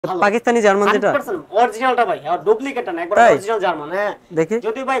Pakistani German যেটা 100% অরিজিনালটা ভাই আর ডুপ্লিকেটটা না একবার অরিজিনাল জার্মান হ্যাঁ দেখি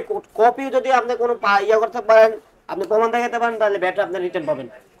যদি ভাই কপি যদি আপনি কোনো ইয়া করতে পারেন আপনি প্রমাণ দেখাতে পারেন তাহলে ব্যাটারি আপনি রিটার্ন পাবেন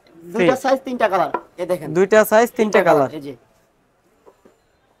দুইটা সাইজ তিনটা কালার এই দেখেন দুইটা সাইজ তিনটা কালার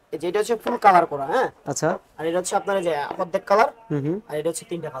এই যে এটা হচ্ছে ফুল কালার করা হ্যাঁ আচ্ছা আর এটা হচ্ছে আপনার যে অর্ধেক কালার আর এটা হচ্ছে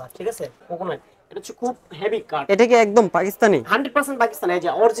তিনটা কালার ঠিক আছে কোকোনাট এটা হচ্ছে খুব হেভি কাট এটা কি একদম পাকিস্তানি 100% পাকিস্তানি এই যে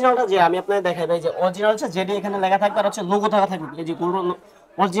অরিজিনালটা যে আমি আপনাদের দেখাই ভাই যে অরিজিনাল হচ্ছে যেটি এখানে লেখা থাকবে আর হচ্ছে লোগো দেওয়া থাকবে এই যে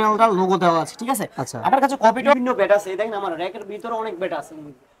অরিজিনালটা লোগো দেওয়া আছে ঠিক আছে আমার কাছে কপিটা বিভিন্ন বেড আছে দেখেন আমার র‍্যাকের ভিতরে অনেক বেড আছে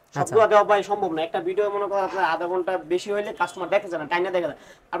সবগুলো দেওয়া ভাই সম্ভব না একটা ভিডিও মনে করেন আপনার আধা ঘন্টা বেশি হইলে কাস্টমার দেখতে যায় না টাইমে দেখে যায়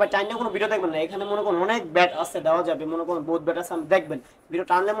আর ভাই টাইমে কোনো ভিডিও দেখবেন না এখানে মনে করেন অনেক বেড আছে দেওয়া যাবে মনে করেন বহুত বেড আছে দেখবেন ভিডিও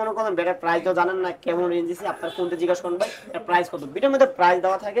টানলে মনে করেন বেডের প্রাইস তো জানেন না কেমন রেঞ্জ আছে আপনার ফোনতে জিজ্ঞাসা করবেন এর প্রাইস কত ভিডিওর মধ্যে প্রাইস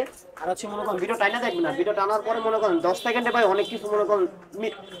দেওয়া থাকে আর হচ্ছে মনে করেন ভিডিও টাইমে দেখবেন না ভিডিও টানার পরে মনে করেন 10 সেকেন্ডে ভাই অনেক কিছু মনে করেন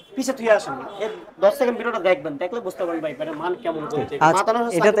পিছে তুই আসেন এই 10 সেকেন্ড ভিডিওটা দেখবেন দেখলে বুঝতে পারবেন ভাই বেডের মান কেমন হচ্ছে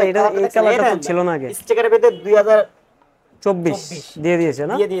এটা এই কালারটা তো ছিল না আগে স্টিকারের ভিতরে 2024 দিয়ে দিয়েছে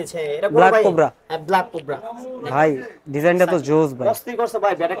না দিয়ে দিয়েছে এটা ব্ল্যাক কোবরা ব্ল্যাক কোবরা ভাই ডিজাইনটা তো জোস ভাই অস্থির করছে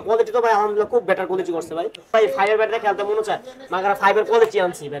ভাই ব্যাটার কোয়ালিটি তো ভাই আলহামদুলিল্লাহ খুব বেটার কোয়ালিটি করছে ভাই ভাই ফাইবার ব্যাটারি খেলতে মনে চায় মাগারা ফাইবার কোয়ালিটি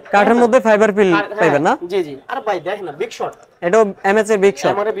আনছি ভাই কাঠের মধ্যে ফাইবার পিল পাইবেন না জি জি আর ভাই দেখেন না বিগ শট এটা এমএস এর বিগ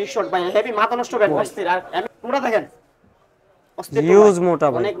শট আমারে বিগ শট ভাই হেভি মাথা নষ্ট ব্যাট অস্থির আর পুরো দেখেন অস্থির ইউজ মোটা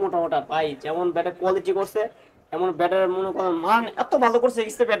ভাই অনেক মোটা মোটা ভাই যেমন ব্যাটার কোয়ালিটি করছে এমন ব্যাটার মনে করেন মান এত ভালো করছে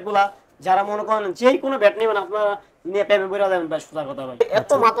এক্সট্রা ব্যাটগুলা যারা মনে করেন যেই কোনো ব্যাট নেবেন আপনারা নিয়ে প্রেমে পড়ে যাবেন ভাই সোজা কথা ভাই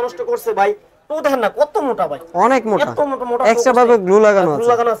এত মাথা নষ্ট করছে ভাই তো দেখেন না কত মোটা ভাই অনেক মোটা এত মোটা মোটা এক্সট্রা ভাবে গ্লু লাগানো আছে গ্লু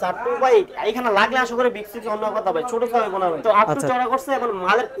লাগানো আছে আর তো ভাই এখানে লাগলে আশা করে বিক্রি অন্য কথা ভাই ছোট ছোট হবে না ভাই তো আপটু চড়া করছে এবং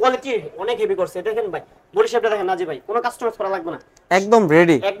মালের কোয়ালিটি অনেক হেভি করছে দেখেন ভাই বডি শেপটা দেখেন নাজি ভাই কোনো কাস্টমাইজ করা লাগবে না একদম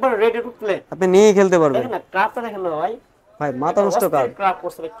রেডি একবার রেডি টু প্লে আপনি নিয়ে খেলতে পারবেন দেখেন না ক্রাফটটা দেখেন না ভাই ভাই মাথা নষ্ট ক্রাফট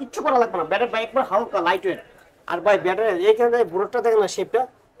করছে ভাই কিচ্ছু করা লাগবে না ব্যাটার ভাই একবার হালকা লাইট ওয়েট আর ভাই ব্যাটার এইখানে বুড়োটা দেখেন না শেপটা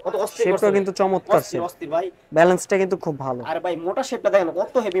কত অস্থির করছে শেপটা কিন্তু চমৎকার শেপ অস্থির ভাই ব্যালেন্সটা কিন্তু খুব ভালো আর ভাই মোটা শেপটা দেখেন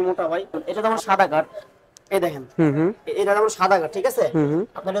কত হেভি মোটা ভাই এটা যেমন সাদা কাট এই দেখেন এটা যেমন সাদা কাট ঠিক আছে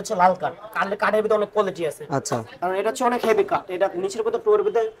আপনার হচ্ছে লাল কাট কাটের ভিতরে অনেক কোয়ালিটি আছে আচ্ছা কারণ এটা হচ্ছে অনেক হেভি কাট এটা নিচের ভিতরে টোর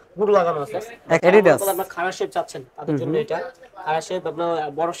ভিতরে গুড় লাগানো আছে এডিডাস আপনারা খাড়া শেপ চাচ্ছেন তাদের জন্য এটা খাড়া শেপ আপনারা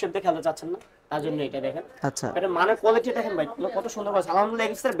বড় শেপ দিয়ে খেলতে চাচ্ছেন না তার জন্য এটা দেখেন আচ্ছা এটা মানে কোয়ালিটি দেখেন ভাই কত সুন্দর আছে আলহামদুলিল্লাহ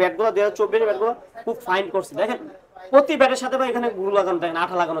এক্সের ব্যাটগুলো 2024 এর ব্যাটগুলো খুব ফাইন করছে দেখেন প্রতি ব্যাটের সাথে ভাই এখানে গুড় লাগানো দেখেন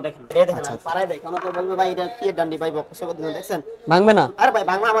আঠা লাগানো দেখেন এই দেখেন পারাই দেখেন আমাকে বলবে ভাই এটা কি ডান্ডি ভাই বক্সে করে দিলেন দেখছেন ভাঙবে না আরে ভাই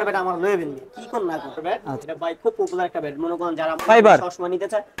ভাঙা আমার ব্যাট আমার লয়ে বিন কি কোন না কোন ব্যাট এটা ভাই খুব পপুলার একটা ব্যাট মনে করেন যারা সবসময় নিতে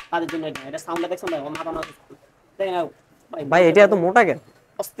চায় তাদের জন্য এটা সাউন্ডটা দেখছেন ভাই মাথা না দেখেন ভাই এটা এত মোটা কেন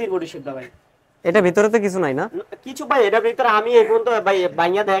অস্থির বডি শেপটা ভাই এটা ভিতরে তো কিছু নাই না কিছু ভাই এটা ভিতরে আমি এখন তো ভাই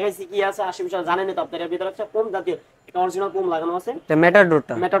বাইয়া দেখাইছি কি আছে আশেপাশে জানেন তো আপনারা ভিতরে একটা কম জাতীয় এটা অরিজিনাল কম লাগানো আছে এটা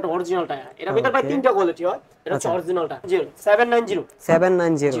মেটাডোরটা মেটাডোর অরিজিনালটা এটা ভিতরে ভাই তিনটা কোয়ালিটি হয় এটা হচ্ছে অরিজিনালটা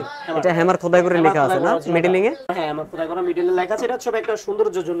 790 এটা হ্যামার খোদাই করে লেখা আছে না মিডলিং এ হ্যাঁ আমার খোদাই করা মিডলে লেখা আছে এটা সব একটা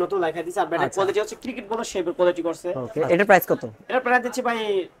সৌন্দর্যের জন্য তো লেখা দিয়েছে আর ব্যাটার কোয়ালিটি হচ্ছে ক্রিকেট বলের শেপের কোয়ালিটি করছে ওকে এটা প্রাইস কত এটা প্রাইস দিচ্ছি ভাই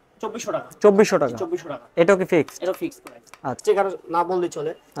 2400 টাকা 2400 টাকা এটা কি ফিক্সড এটা ফিক্সড প্রাইস আচ্ছা স্টিকার না বললে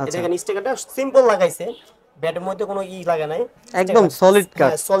চলে এটা এখানে স্টিকারটা সিম্পল লাগাইছে ব্যাটের মধ্যে কোনো ই লাগা নাই একদম সলিড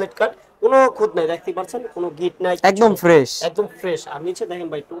কাট সলিড কাট কোনো খুদ নাই দেখতে পাচ্ছেন কোনো গিট নাই একদম ফ্রেশ আর নিচে দেখেন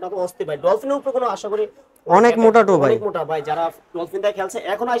ভাই টোটা তো অস্থির ভাই ডলফিনের উপরে কোনো আশা করি অনেক মোটা টো ভাই অনেক মোটা ভাই যারা ডলফিন দিয়ে খেলছে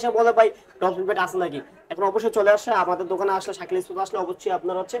এখন আইসা বলে ভাই ডলফিন ব্যাট আছে নাকি এখন অবশ্যই চলে আসে আমাদের দোকানে আসলে শাকিল স্পোর্টস আসলে অবশ্যই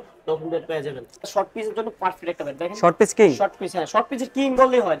আপনারা হচ্ছে ডলফিন ব্যাট পেয়ে যাবেন শর্ট পিসের জন্য পারফেক্ট একটা ব্যাট দেখেন short piece king short piece হ্যাঁ শর্ট পিসের কিং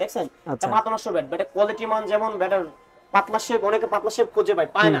বললেই হয় দেখছেন এটা মাথা নষ্ট ব্যাট ব্যাটের কোয়ালিটি মান যেমন ব্যাটার পাতলা শেপ অনেকে পাতলা শেপ খুঁজে পায়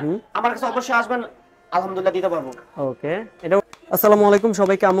পায় না আমার কাছে অবশ্যই আসবেন আলহামদুলিল্লাহ দিতে পারবো ওকে এটা আসসালামু আলাইকুম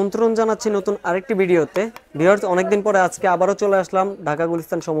সবাইকে আমন্ত্রণ জানাচ্ছি নতুন আরেকটি ভিডিওতে ভিউয়ার্স অনেকদিন পরে আজকে আবারো চলে আসলাম ঢাকা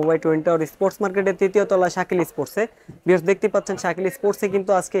গুলিস্তান সমবায় টুইন টাওয়ার স্পোর্টস মার্কেটের তৃতীয় তলা শাকিল স্পোর্টসে ভিউয়ার্স দেখতে পাচ্ছেন শাকিল স্পোর্টসে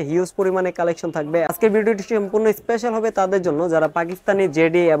কিন্তু আজকে হিউজ পরিমাণে কালেকশন থাকবে আজকের ভিডিওটি সম্পূর্ণ স্পেশাল হবে তাদের জন্য যারা পাকিস্তানি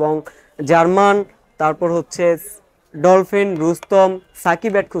জেডি এবং জার্মান তারপর হচ্ছে ডলফিন রুস্তম সাকি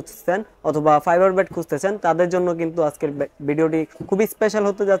ব্যাট খুঁজতেছেন অথবা ফাইবার ব্যাট খুঁজতেছেন তাদের জন্য কিন্তু আজকের ভিডিওটি খুবই স্পেশাল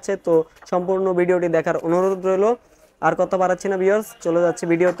হতে যাচ্ছে তো সম্পূর্ণ ভিডিওটি দেখার অনুরোধ রইল আর কথা বাড়াচ্ছি না ভিউয়ার্স চলে যাচ্ছে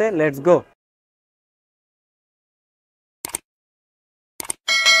ভিডিওতে লেটস গো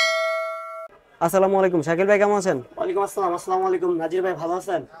আসসালামু আলাইকুম শাকিল ভাই কেমন আছেন ওয়ালাইকুম আসসালাম আসসালামু আলাইকুম নাজির ভাই ভালো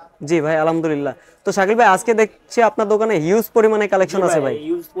আছেন জি ভাই আলহামদুলিল্লাহ তো শাকিল ভাই আজকে দেখছি আপনার দোকানে হিউজ পরিমাণে কালেকশন আছে ভাই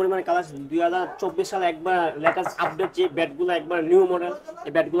হিউজ পরিমাণে কালেকশন 2024 সালে একবার লেটেস্ট আপডেট যে ব্যাটগুলো একবার নিউ মডেল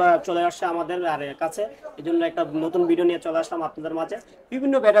এই ব্যাটগুলো চলে আসছে আমাদের আর কাছে এজন্য একটা নতুন ভিডিও নিয়ে চলে আসলাম আপনাদের মাঝে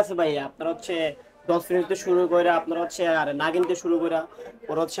বিভিন্ন ব্যাট আছে ভাই আপনারা হচ্ছে ডলফিন থেকে শুরু করে আপনার হচ্ছে আর নাগিন থেকে শুরু করে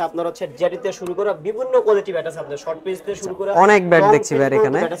ওর হচ্ছে আপনার হচ্ছে জেডিতে শুরু করে বিভিন্ন কোয়ালিটি ব্যাট আছে আপনার শর্ট পিস থেকে শুরু করে অনেক ব্যাট দেখছি ভাই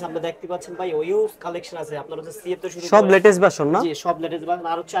এখানে ব্যাট আছে আপনি দেখতে পাচ্ছেন ভাই ইউজ কালেকশন আছে আপনার হচ্ছে সিএফ থেকে শুরু সব লেটেস্ট ভার্সন না? জি সব লেটেস্ট ভার্সন।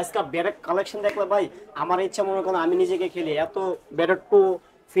 আর হচ্ছে আজকে ব্যাটের কালেকশন দেখলে ভাই আমার ইচ্ছা মনে করেন আমি নিজেকে খেলি এত ব্যাটের টু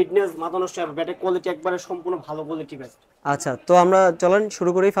ফিটনেস মাথা নষ্ট হবে ব্যাটের কোয়ালিটি একবারে সম্পূর্ণ ভালো কোয়ালিটি ব্যাট। আচ্ছা তো আমরা চলেন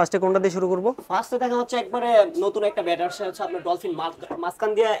শুরু করি, ফার্স্টে কোনটা দিয়ে শুরু করব? ফার্স্টে দেখা হচ্ছে একবারে নতুন একটা ব্যাট আসছে হচ্ছে আপনার ডলফিন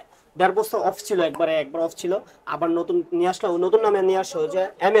মাঝখান দিয়ে 1.5 বছর অফ ছিল, একবার অফ ছিল, আবার নতুন নিয়ে আসলো, নতুন নামে নিয়ে আসলো যে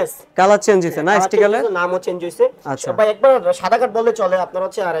এমএস। কালার চেঞ্জ হইছে না, স্টিকারে নামও চেঞ্জ হইছে। আচ্ছা ভাই একবার সাদা কাট বললে চলে আপনার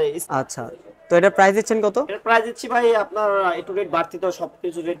হচ্ছে। আর আচ্ছা তো এটা প্রাইস দিচ্ছেন কত? এর প্রাইস দিচ্ছি ভাই আপনার একটু রেট বাড়তি তো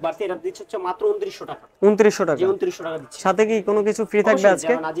সবকিছু রেট বাড়তি, এটা দিচ্ছে হচ্ছে মাত্র 2900 টাকা। 2900 টাকা? জি 2900 টাকা দিচ্ছি। সাথে কি কোনো কিছু ফ্রি থাকবে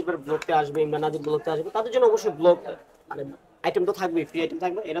আজকে? নাজিবের ব্লগতে আসবে, ইমরান নাজির ব্লগতে আসবে, তাদের জন্য অবশ্যই ব্লগ মানে আইটেম তো থাকবে, ফ্রি আইটেম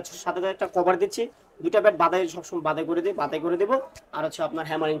থাকবে। এর হচ্ছে সাথে একটা কভার দিচ্ছি, দুইটা ব্যাট বাদাই সবসময় বাদাই করে দেব। আর হচ্ছে আপনার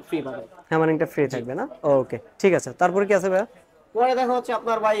হ্যামারিং ফ্রি পাবেন। হ্যামারিংটা ফ্রি থাকবে না? ওকে ঠিক আছে। তারপর কি আছে ভাই? পরে দেখা হচ্ছে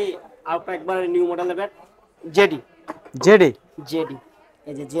আপনার ভাই আর একবার নিউ মডেলের ব্যাট জেডি। জেডি জেডি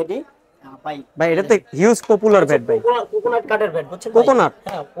এই যে জেডি ভাই এটা তো হিউজ পপুলার ব্যাট ভাই। কোকোনাট কাটের ব্যাট বুঝছেন? কোকোনাট?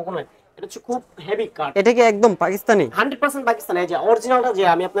 হ্যাঁ কোকোনাট। এটা হচ্ছে খুব হেভি কাট। এটা কি একদম পাকিস্তানি? 100% পাকিস্তানি। এই যে অরিজিনালটা যে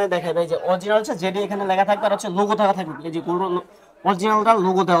আমি আপনাদের দেখাই ভাই, যে অরিজিনাল হচ্ছে জেডি এখানে লেখা থাকবে আর হচ্ছে লোগো দেওয়া থাকবে, এই যে অরিজিনালটা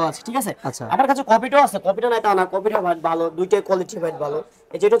লোগো দেওয়া আছে, ঠিক আছে? আচ্ছা আমার কাছে কপিটাও আছে, কপিটা নাই তা না, কপিটা ভালো, দুইটাই কোয়ালিটি ভালো।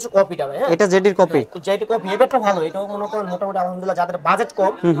 এই যেটা হচ্ছে কপিটা ভাই, হ্যাঁ এটা জেডির কপি? যেটা কপি এই ব্যাটটা ভালো, এটাও মনে করেন মোটামুটি আলহামদুলিল্লাহ যাদের বাজেট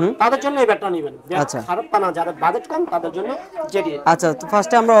কম তাদের জন্য এই ব্যাটটা নেবেন। আচ্ছা খারাপ তা না, যাদের বাজেট কম তাদের জন্য জেডি। আচ্ছা তো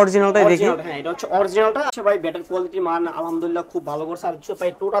ফার্স্টে আমরা অরিজিনালটাই দেখি। হ্যাঁ এটা হচ্ছে অরিজিনালটা। আচ্ছা ভাই ব্যাটের কোয়ালিটি মান আলহামদুলিল্লাহ খুব ভালো করছে। আর হচ্ছে ভাই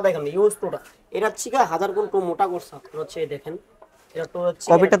টোটা দেখেন, ইউজ টোটা, এটা থেকে 1000 গুণ মোটা করছে। আপনারা হচ্ছে দেখেন এটা তো হচ্ছে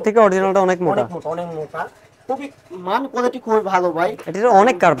কপিটার থেকে অরিজিনালটা অনেক মোটা, অনেক মোটা, খুবই মান কোয়ালিটি খুবই ভালো ভাই। এটা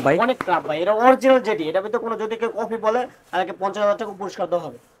অনেক কার্ভ ভাই, অনেক কার্ভ ভাই। এটা অরিজিনাল জেডি, এটা ভিতরে কোনো যদি কেউ কপি বলে তাকে 50,000 টাকা পুরস্কার দেওয়া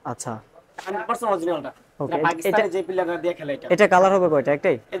হবে। আচ্ছা 100% অরিজিনালটা। ওকে পাকিস্তানে যে প্লেয়াররা দিয়ে খেলে এটা। এটা কালার হবে কয়টা?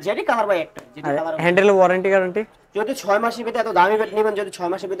 একটাই জেডি কালার ভাই, একটা JD colour. Handle warranty guarantee? যদি 6 মাসের ভিতরে, এত দামি ব্যাট নেবেন, যদি 6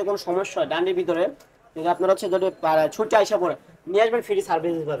 মাসের ভিতরে কোনো সমস্যা হয় ডান্ডির ভিতরে, যদি আপনার হচ্ছে যদি ছুটি আইসা পড়ে নিয়ে আসবেন, ফ্রি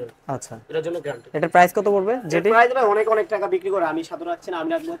সার্ভিস পাবেন। আচ্ছা এটার জন্য গ্যারান্টি। এটার প্রাইস কত পড়বে? জেডি প্রাইস ভাই অনেক টাকা বিক্রি করে, আমি সাথে রাখছি না, আমি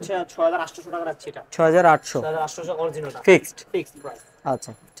রাখবো হচ্ছে 6800 টাকা রাখছি। এটা 6800 6800 অরিজিনালটা ফিক্সড প্রাইস।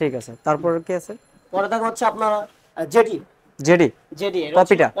 আচ্ছা ঠিক আছে। তারপর কি আছে? পরে দেখা হচ্ছে আপনার জেডি। জেডি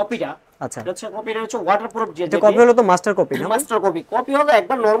কপিটা আচ্ছা এটা হচ্ছে কপিটা হচ্ছে ওয়াটারপ্রুফ জেডি। এটা কপি হলো তো মাস্টার কপি না? মাস্টার কপি হলো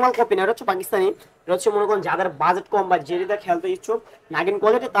একবার নরমাল কপি না, এটা হচ্ছে পাকিস্তানি। এটা হচ্ছে মনে করেন যাদের বাজেট কম বা জেডিটা খেলতে ইচ্ছুক নাগিন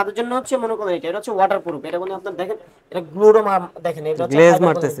কোয়ালিটি, তাদের জন্য হচ্ছে মনে করেন এটা হচ্ছে ওয়াটারপ্রুফ। এটা মানে আপনারা দেখেন, এটা গ্লুডো দেখেন, এটা হচ্ছে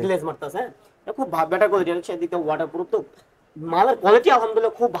গ্লেজ মারতেছে, হ্যাঁ এটা খুব বেটার কোয়ালিটি। এটা হচ্ছে এদিকে ওয়াটারপ্রুফ, তো মালের কোয়ালিটি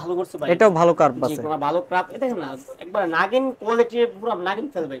আলহামদুলিল্লাহ খুব ভালো করছে ভাই। এটাও ভালো কার্ভ আছে, জি ভালো কার্ভ। এটা দেখেন না একবার নাগিন কোয়ালিটি, পুরো নাগিন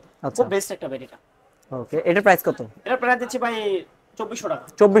ফেলবে, খুব বেস্ট একটা ব্যাট এটা। ওকে এটার প্রাইস কত? এটার প্রাইস দিচ্ছি ভাই 2400 টাকা।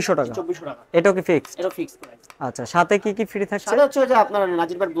 2400 টাকা? 2400 টাকা। এটাও কি ফিক্সড? এটা ফিক্সড প্রাইস। আচ্ছা সাথে কি কি ফ্রি থাকছে? সাথে হচ্ছে যে আপনার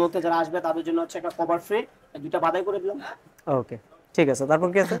নাজির ভাই ব্লগতে যারা আসবে তাদের জন্য হচ্ছে একটা কভার ফ্রি, দুটো বাদাই করে দিলাম। ওকে ঠিক আছে। তারপর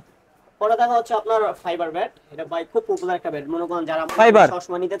কি আছে? পরে দেখা হচ্ছে আপনার ফাইবার ব্যাট। এটা ভাই খুব পপুলার একটা ব্যাট, মনে করেন যারা ফাইবার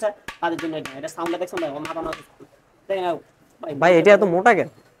সবসময় নিতে চায় তাদের জন্য এটা। এটা সাউন্ডটা দেখছেন ভাই, মাথা নষ্ট দেখেন ভাই, এটা এত মোটা কেন?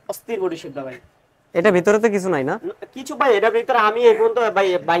 অস্থির বডি শেপ ভাই। এটা ভিতরে তো কিছু নাই না? কিছু ভাই এটার ভিতরে আমি এখন তো ভাই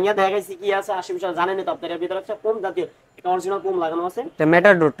বাইয়া দেখা গেছি কি আছে আশেপাশে জানেন তো আপনারা। এর ভিতরে একটা কম জাতীয় এটা অরিজিনাল কম লাগানো আছে, এটা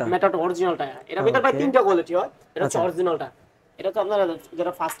মেটাডোরটা। মেটাডোর অরিজিনালটা। এর ভিতরে ভাই তিনটা কোয়ালিটি হয়, এটা হচ্ছে অরিজিনালটা। এটা তো আপনারা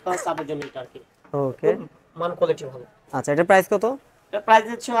যারা ফার্স্ট ক্লাস তাদের জন্য এটা আর কি। ওকে মান কোয়ালিটি ভালো। আচ্ছা এটার প্রাইস কত? এর প্রাইস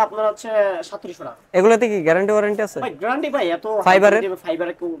হচ্ছে আপনার হচ্ছে 3700 টাকা। এগুলোতে কি গ্যারান্টি ওয়ারেন্টি আছে? ভাই গ্যারান্টি ভাই এত ফাইবারের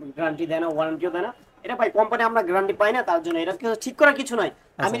কেউ গ্যারান্টি দেয় না, ওয়ারেন্টিও দেয় না। এটা ভাই কোম্পানি আমরা গ্যারান্টি পাই না, তার জন্য এটা ঠিক করা কিছু নাই।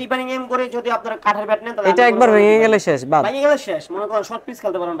 আমি রিপেয়ারিং এম করে যদি আপনারা কাঠের ব্যাট নেন, তাহলে এটা একবার ভেঙে গেলে শেষ, বাদ ভেঙে গেলে শেষ। মনে করেন শর্ট পিস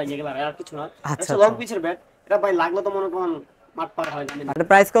খেলতে পারেন ভাই, এগুলা আর কিছু না। আচ্ছা লং পিসের ব্যাট, এটা ভাই লাগলো তো মনে করেন মাঠ পার হয় না। এটা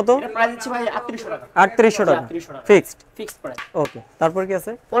প্রাইস কত? এটা প্রাইস হচ্ছে ভাই 3800 টাকা। 3800 টাকা ফিক্সড প্রাইস। ওকে তারপর কি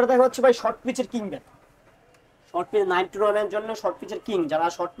আছে? পরে দেখা হচ্ছে ভাই শর্ট পিচের কিং ব্যাট। শর্ট পিচ 90 রানের জন্য শর্ট পিচের কিং, যারা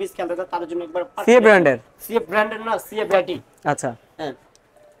শর্ট পিচ খেলতে চায় তাদের জন্য একবার সিএ ব্র্যান্ডের না, সিএ ব্যাটি। আচ্ছা হ্যাঁ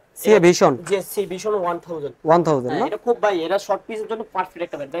CA vision, G C vision 1000 না? এটা খুব ভাই, এটা শর্ট পিচের জন্য পারফেক্ট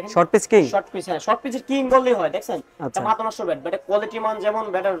একটা ব্যাট। দেখেন short pitch king, short pitch, হ্যাঁ শর্ট পিচের কিং বললেই হয়। দেখছেন এটা মাত্র 900 ব্যাট। ব্যাটের কোয়ালিটি মান যেমন,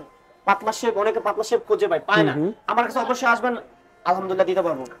 ব্যাটার পাতলা শেপ, অনেকে পাতলা শেপ খুঁজে ভাই পায় না, আমার কাছে অবশ্যই আসবেন, আলহামদুলিল্লাহ দিতে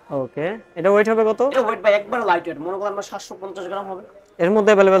পারবো। ওকে এটা ওয়েট হবে কত? এটা ওয়েট ভাই একবার লাইট ওয়েট, মনে করেন আমরা 750 গ্রাম হবে। এর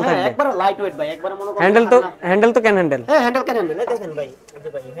মধ্যে अवेलेबल থাকবে? একবার লাইট ওয়েট ভাই, একবার মনে করেন হ্যান্ডেল তো ক্যান হ্যান্ডেল। হ্যাঁ হ্যান্ডেল ক্যান হ্যান্ডেল। দেখেন ভাই, এই যে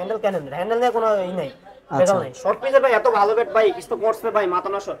ভাই হ্যান্ডেল ক্যান হ্যান্ডেল নিয়ে কোনো ই নাই, বেজাল নাই। শর্ট পিচের ভাই এত ভালো ব্যাট ভাই, কিছু করছে ভাই মাথা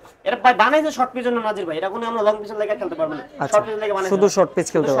নষ্ট। এটা ভাই বানাইছে শর্ট পিচের জন্য নাজির ভাই, এটা কোনো আমরা লং পিচের লাগা খেলতে পারবো না, শর্ট পিচের লাগা বানাইছে, শুধু শর্ট পিচ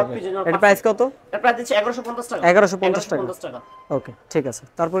খেলতে পারবে। এর প্রাইস কত? এর প্রাইস দিচ্ছে 1150 টাকা। 1150 টাকা ওকে ঠিক আছে।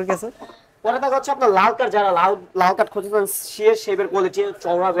 তারপর কি আছে? পরে দেখা হচ্ছে আপনার লাল কাঠ, যারা লাল কাঠ খুঁজছেন শিয়ের শেপের কোয়ালিটি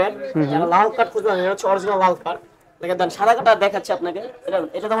চওড়া ব্যাট, যারা লাল কাঠ খুঁজছেন এটা হচ্ছে অরিজিনাল লাল কাঠ। দেখেন সাদা কাঠ দেখাচ্ছি আপনাকে,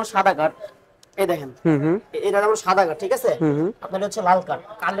 এটা যেমন সাদা কাঠ, এই দেখেন এটা যেমন সাদা কাঠ, ঠিক আছে। আপনার হচ্ছে লাল কাঠ,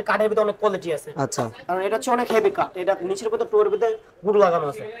 কাঠের ভিতরে অনেক কোয়ালিটি আছে। আচ্ছা, কারণ এটা হচ্ছে অনেক হেভি কাঠ, এটা নিচের ভিতরে টোর ভিতরে গ্লু লাগানো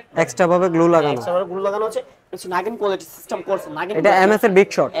আছে, এক্সট্রা ভাবে গ্লু লাগানো, এক্সট্রা ভাবে গ্লু লাগানো আছে। হচ্ছে নাগিন কোয়ালিটি সিস্টেম করছে নাগিন, এটা এমএস এর বিগ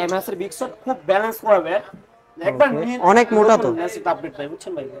শট, এমএস এর বিগ শট, খুব ব্যালেন্স করবে একবার। অনেক মোটা তো, ম্যাসিভ আপডেট ভাই,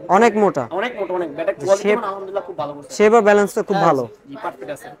 বুঝছেন ভাই, অনেক মোটা, অনেক মোটা, অনেক ব্যাটার কোয়ালিটি আলহামদুলিল্লাহ খুব ভালো করছে, শেপ আর ব্যালেন্স তো খুব ভালো, জি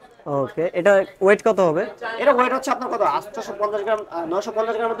পারফেক্ট আছে। ওকে, এটা ওয়েট কত হবে? এটা ওয়েট হচ্ছে আপনার কত 850 গ্রাম,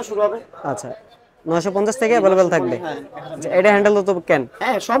 950 গ্রাম মতো শুরু হবে। আচ্ছা, 950 থেকে अवेलेबल থাকবে। আচ্ছা, এটা হ্যান্ডেল তো কেন?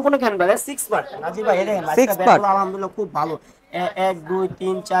 হ্যাঁ সম্পূর্ণ ক্যান ভাই, 6 পার্ট নাজির ভাই, এই দেখেন 6 পার্ট আলহামদুলিল্লাহ খুব ভালো, 1 2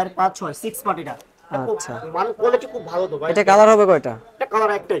 3 4 5 6 6 পার্ট এটা। আচ্ছা, মানে কোয়ালিটি খুব ভালো তো ভাই। এটা কালার হবে কয়টা? এটা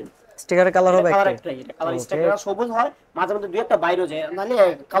কালার একটাই, স্টিকারের কালার হবে কালার একটাই, একটাই, এটা কালার স্টিকার সবুজ হয়, মাঝে মধ্যে দুই একটা বাইরে যায়, নালে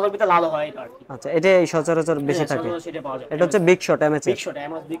কালার ভিতরে লাল হয় এটা আর কি। আচ্ছা, এটা এই সচরাচর বেশি থাকে, সেটা পাওয়া যায়। এটা হচ্ছে big shot mAh, big shot,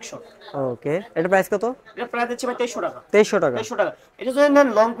 MS big shot. ওকে, এটা প্রাইস কত? এটা প্রাইস হচ্ছে ভাই 2300 টাকা। 2300 টাকা। 2300 টাকা। এটা যদি নেন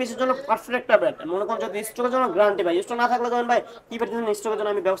লং পিসের জন্য পারফেক্ট একটা ব্যাট, মনে করেন যদি স্টকের জন্য গ্যারান্টি ভাই, স্টক না থাকলে ধরেন ভাই কি ব্যাটের জন্য স্টকের জন্য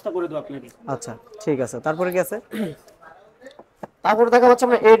আমি ব্যবস্থা করে দেব আপনাকে। আচ্ছা ঠিক আছে, তারপরে কি আছে? তারপরে দেখা যাচ্ছে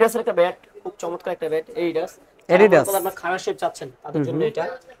আমরা এডিডাসের একটা ব্যাট, খুব চমৎকার একটা ব্যাট, এডিডাস। এডিডাস আপনারা খাড়া শেপ চাচ্ছেন তাদের জন্য এটা,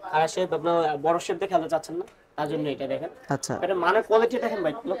 খাড়া শেপ আপনারা বড় শেপ দেখে খেলতে চাচ্ছেন না তার জন্য এটা দেখেন। আচ্ছা, এটা মানে কোয়ালিটি দেখেন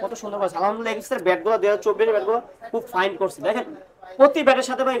ভাই, কত সুন্দর করে আলহামদুলিল্লাহ এক্সের ব্যাটগুলো 2024 এর ব্যাটগুলো খুব ফাইন করছে দেখেন, প্রতি ব্যাটের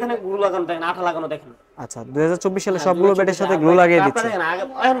সাথে ভাই এখানে গ্লু লাগানো দেখেন, আঠা লাগানো দেখেন। আচ্ছা, 2024 সালে সবগুলো ব্যাটের সাথে গ্লু লাগিয়ে দিচ্ছে। দেখেন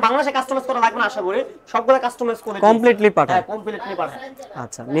এখন বাংলাদেশে কাস্টমাইজ করা লাগবে না, আশা করি সবগুলো কাস্টমাইজ করে কমপ্লিটলি পাঠায়। হ্যাঁ কমপ্লিটলি পাঠায়।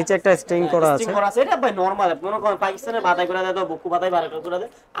 আচ্ছা, নিচে একটা স্টিং করা আছে, স্টিং করা আছে, এটা ভাই নরমাল, মনে করেন পাকিস্তানের বাদাই করে দেয় তো বকু বাদাই বারে করে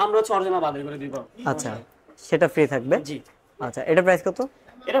দেয়, আমরা হচ্ছে অরিজিনাল বাদাই করে দিব। আচ্ছা, সেটা ফ্রি থাকবে। জি। আচ্ছা, এটা প্রাইস কত?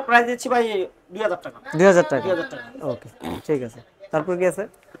 এটা প্রাইস দিচ্ছি ভাই 2000 টাকা। 2000 টাকা। 2000 টাকা। ওকে, ঠিক আছে, তারপর কি আছে?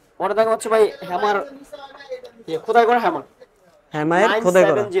 পরে দেখা হচ্ছে ভাই হ্যামার, খোদাই করা হ্যামার, হ্যামার খোদাই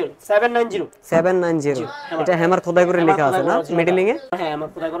করা 790 790, এটা হ্যামার খোদাই করে লেখা আছে না মিডলিং এ? হ্যাঁ আমার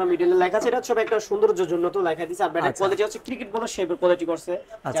খোদাই করা মিডলে লেখা আছে, এটা সব একটা সৌন্দর্যের জন্য তো লেখা দিয়েছে। আর ব্যাটের কোয়ালিটি হচ্ছে ক্রিকেট বলের শেপের কোয়ালিটি করছে,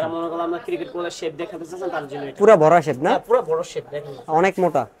 যারা মনে করেন আমরা ক্রিকেট বলের শেপ দেখাতে চাচ্ছেন তার জন্য এটা পুরো ভরা শেপ না? পুরো বড় শেপ দেখেন, অনেক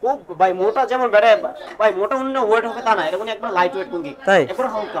মোটা। খুব ভাই মোটা, যেমন ব্যাটে ভাই মোটা অন্য ওয়েট হবে তা না, এটা কোনো একবার লাইট ওয়েট মুঙ্গি, তাই একবার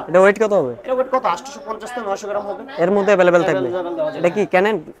হালকা। এটা ওয়েট কত হবে? এটা ওয়েট কত 850 থেকে 900 গ্রাম হবে, এর মধ্যে अवेलेबल থাকবে। এটা কি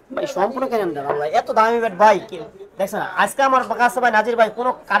ক্যানন ভাই সম্পূর্ণ ক্যানন দাদা ভাই, এত দামি ব্যাট ভাই দেখছেন আজকে আমার কাছে ভাই নাজির ভাই কোনো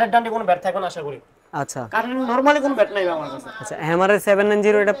কারের ডান্ডি কোনো ব্যাট থাকে না আশা করি। আচ্ছা, কারের নরমালি কোনো ব্যাট নাই আমার কাছে। আচ্ছা, হ্যামারের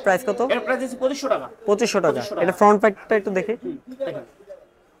 790 এটা প্রাইস কত? এর প্রাইস আছে 2500 টাকা। 2500 টাকা। এটা ফ্রন্ট প্যাকটা একটু দেখি, দেখেন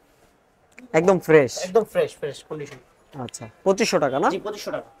একদম ফ্রেশ, একদম ফ্রেশ কন্ডিশন। আচ্ছা, 2500 টাকা না? জি 2500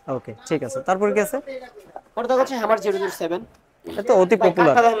 টাকা। ওকে, ঠিক আছে, তারপর কি আছে? পরে দেখা যাচ্ছে হ্যামার 007, এটা তো অতি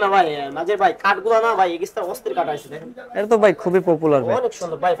পপুলার। কাটটা দেখেন না ভাই নাজির ভাই, কাটগুলো না ভাই এক্সট্রা অস্থির কাট আছে দেখেন, এটা তো ভাই খুবই পপুলার ভাই, অনেক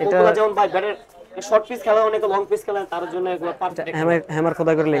সুন্দর ভাই। পপুলার যেমন ভাই ব্যাটের শর্ট পিস খেলা, অনেক লং পিস খেলা, তার জন্য এগুলো পারফেক্ট। হ্যামার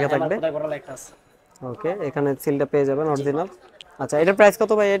খোদাই করে লেখা থাকবে। খোদাই করা লেখা আছে। ওকে, এখানে সিলটা পেয়ে যাবেন অরিজিনাল। আচ্ছা, এটা প্রাইস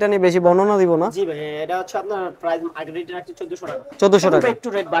কত ভাই? এটা নিয়ে বেশি বর্ণনা দিব না। জি ভাই, এটা হচ্ছে আপনার প্রাইস আগে রেট রাখছি 1400 টাকা। 1400 টাকা। একটু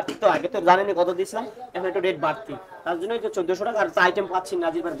রেট বাড়তি তো, আগে তো জানেনই কত দিছিলাম, এখন একটু রেট বাড়তি, তার জন্য এটা 1400 টাকা। আর আইটেম পাচ্ছি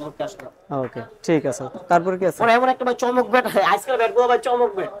নাজির ভাই ধরতে আসলো। ওকে, ঠিক আছে, তারপর কি আছে? পরে এমন একটা ভাই চমক ব্যাট, আজকাল ব্যাটগুলো ভাই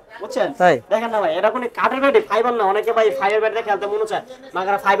চমক ব্যাট, বুঝছেন? তাই দেখেন না ভাই, এটা কোনো কাঠের ব্যাট, ফাইবার না। অনেকে ভাই ফাইবার ব্যাট দিয়ে খেলতে মনে চায়,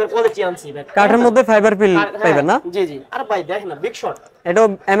 মাগারা ফাইবার কোয়ালিটি আনছি ব্যাট, কাঠের মধ্যে ফাইবার ফিল পাইবেন না? জি। আর ভাই দেখেন না বিগ শট, এটাও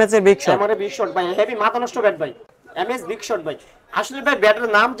এমএস এর বিগ শট। আমারে বিগ শট ভাই, হেভি মাথা নষ্ট ব্যাট ভাই, এমএস বিগ শট ভাই। আসলে ভাই ব্যাটের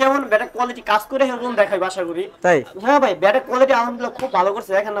নাম যেমন, ব্যাটের কোয়ালিটি কাজ করে এরকম দেখাই আশা করি। তাই হ্যাঁ ভাই, ব্যাটের কোয়ালিটি আলহামদুলিল্লাহ খুব ভালো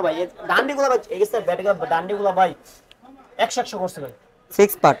করছে। দেখেন না ভাই ডান্ডিগুলো ভাই, এগেছে ব্যাটের ডান্ডিগুলো ভাই 100 করছে ভাই,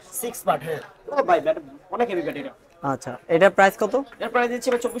 6 পার্ট। 6 পার্ট। হ্যাঁ ও ভাই ব্যাট অনেক হেভি ব্যাট এটা। আচ্ছা, এটা প্রাইস কত? এর প্রাইস দিচ্ছি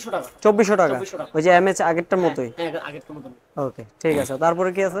ভাই 2400 টাকা। 2400 টাকা, 2400 টাকা। ওই যে এমএস আগেরটার মতোই। হ্যাঁ আগের তো মতন। ওকে, ঠিক আছে, তারপরে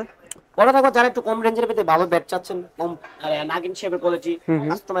কি আছে? পরে থাকো যারা একটু কম রেঞ্জের ভিতরে ভালো ব্যাট চাচ্ছেন, কম নাগিন শেপের কোয়ালিটি,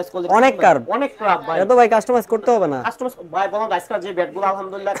 কাস্টমাইজ কোয়ালিটি, অনেক কার্ভ, অনেক কার্ভ ভাই। এটা তো ভাই কাস্টমাইজ করতে হবে না। কাস্টমাইজ ভাই বলুন, আজকাল যে ব্যাটগুলো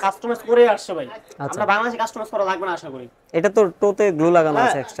আলহামদুলিল্লাহ কাস্টমাইজ করে আসছে ভাই, আমরা বাংলাদেশে কাস্টমাইজ করা লাগবে না আশা করি। এটা তো টোতে গ্লু লাগানো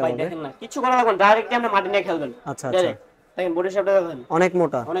আছে এক্সট্রা ভাই ভাবে। দেখেন না, কিছু করা লাগবে না, ডাইরেক্টলি আপনি মাটি নিয়ে খেলবেন। আচ্ছা আচ্ছা, দেখেন বডি শেপটা দেখেন, অনেক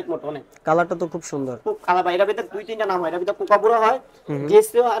মোটা, অনেক মোটা, অনেক। কালারটা তো খুব সুন্দর, খুব কালা ভাই। এর ভিতরে 2-3টা নাম হয়, এর ভিতরে কোকাবুরা হয়,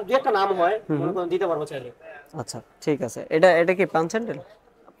 জেসিও, আর দুই একটা নাম হয়, মনে করেন দিতে পারবো চাইলে। আচ্ছা, ঠিক আছে, এটা কি পাঁচ স্যান্ডেল?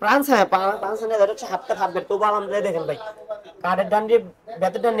 ফ্রান্স, হ্যাঁ ফ্রান্স নিয়ে এটা হচ্ছে হাফটা হাফ ব্যাট, তবু আলহামদুলিল্লাহ দেখেন ভাই কাঠের ডান্ডি,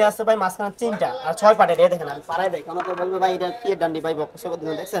 ব্যাটের ডান্ডি আছে ভাই মাঝখানে 3টা আর 6 পাটের। এই দেখেন আমি পারাই দেখ, আমাকে বলবে ভাই এটা কি ডান্ডি ভাই, বক্স করে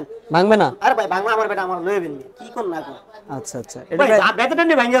দিবেন, দেখছেন ভাঙবে না? আরে ভাই বাংলা আমার ব্যাট আমার লইবেন কি কোন না কোন। আচ্ছা আচ্ছা, এটা ব্যাটের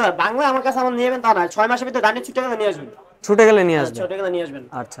ডান্ডি ভাঙবে না, বাংলা আমার কাছে আমার নিয়েবেন তা না, 6 মাসের ভিতরে ডান্ডি ছুটে গেলে নিয়ে আসবেন, ছুটে গেলে নিয়ে আসবেন। ছুটে গেলে নিয়ে আসবেন।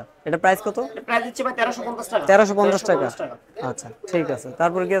 আচ্ছা, এটা প্রাইস কত? এটা প্রাইস দিচ্ছি ভাই 1350 টাকা। 1350 টাকা। আচ্ছা, ঠিক আছে,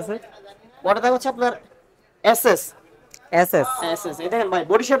 তারপর কি আছে? বড়টা হচ্ছে আপনার এসএস এসএস এসএস এই দেখেন ভাই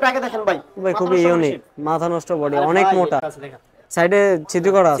বডি শেপটা আগে দেখেন ভাই ভাই খুবই ইউনিক, মাথা নষ্ট বডি, অনেক মোটা, সাইডে ছিদ্র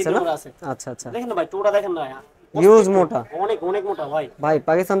করা আছে না? আচ্ছা আচ্ছা, দেখেন ভাই টোটা দেখেন না, ইউজ মোটা, অনেক অনেক মোটা ভাই। ভাই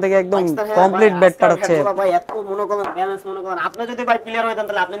পাকিস্তান থেকে একদম কমপ্লিট ব্যাট পাঠাচ্ছে ভাই। এত মনে করেন ব্যালেন্স মনে করেন আপনি যদি ভাই প্লেয়ার হইতেন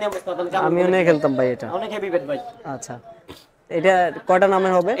তাহলে আপনি নিয়ে বসতে পারতেন, আমিও নিয়ে খেলতাম ভাই। এটা অনেক হেভি ব্যাট ভাই। আচ্ছা, এটা কয়টা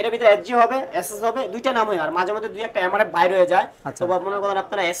নামের হবে? এর ভিতরে এসজি হবে, এসএস হবে, দুইটা নাম হয়, আর মাঝে মধ্যে দুই একটা এমআরএফ বাইরে হয়ে যায়। তো মনে করেন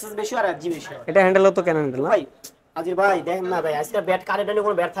আপনারা এসএস বেশি আর এসজি বেশি। এটা হ্যান্ডেল তো কেন হ্যান্ডেল না ভাই? আজির ভাই দেখেন না ভাই, আজকে ব্যাট কারেন্টে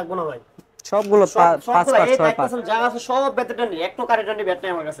কোনো ব্যাট থাকবো না ভাই, সবগুলো 5 5 6 5 যা আছে সব ব্যাটের নিয়ে, একটু কারেন্টে ব্যাট নাই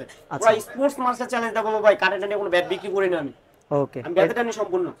আমার কাছে। পুরো স্পোর্টস মাস্টার চ্যালেঞ্জ দেবো ভাই, কারেন্টে কোনো ব্যাট বিক্রি করি না আমি। ওকে, আমি ব্যাটের নিয়ে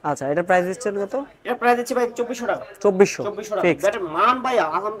সম্পূর্ণ। আচ্ছা, এটা প্রাইস দিচ্ছেন কত? এর প্রাইস দিচ্ছি ভাই 2400 টাকা। 2400 টাকা। ব্যাটের মান ভাই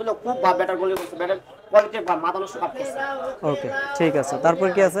আলহামদুলিল্লাহ খুব ব্যাটার বলে বলছে, ব্যাটের কোয়ালিটি মাথা নষ্ট কাজ করছে। ওকে, ঠিক আছে। তারপর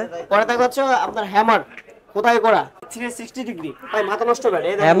কি আছে? পরে দেখা হচ্ছে আপনার হ্যামার খোদাই করা 360 ডিগ্রি, ভাই মাথা নষ্ট ব্যাট।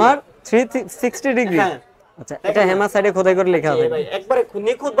 এই হ্যামার 360 ডিগ্রি? হ্যাঁ। আচ্ছা, এটা হ্যামার সাইডে খোদাই করে লেখা আছে ভাই, একবারে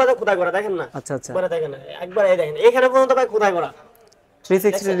নিখুঁত ভাবে খোদাই করা, দেখেন না? আচ্ছা আচ্ছা, পরে দেখেন একবারে, এই দেখেন এখানে পর্যন্ত ভাই খোদাই করা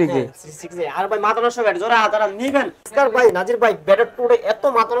 360 ডিগ্রি। 360। আর ভাই মাথা নষ্ট ব্যাট যারা তারা নিবেন স্কার ভাই, নাজির ভাই ব্যাটের টুরে এত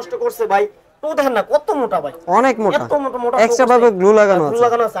মাথা নষ্ট করছে ভাই, তো দেখেন না কত মোটা ভাই, অনেক মোটা, এত মোটা মোটা, এক্সট্রা ভাবে গ্লু লাগানো আছে। গ্লু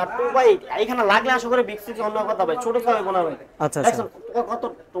লাগানো আছে। আর তো ভাই এখানে লাগলে আশা করে বিক্সি অন্য কথা ভাই, ছোট ছোট হবে না ভাই। আচ্ছা আচ্ছা, কত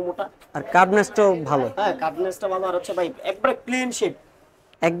মোটা, আর কার্ডনেসটাও ভালো। হ্যাঁ কার্ডনেসটা ভালো, আর হচ্ছে ভাই একবারে ক্লিন শেপ,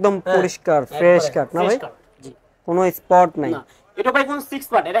 একদম পরিষ্কার ফ্রেশ কাট না ভাই? জি, কোনো স্পট নাই। না এটা ভাই কোন 6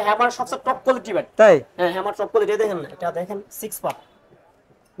 পার্ট, এটা হ্যামার সবচেয়ে টপ কোয়ালিটি ব্যাট। তাই? হ্যাঁ হ্যামার টপ কোয়ালিটি, দেখেন না এটা দেখেন 6 পার্ট।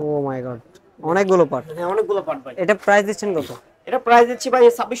 ও মাই গড, অনেকগুলো পার্ট। হ্যাঁ অনেকগুলো পার্ট ভাই। এটা প্রাইস দিচ্ছেন কত? এটা প্রাইস দিচ্ছি ভাই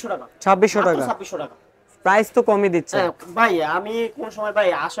 2600 টাকা। 2600 টাকা? 2600 টাকা প্রাইস তো কমই দিচ্ছে। হ্যাঁ ভাই, আমি কোন সময় ভাই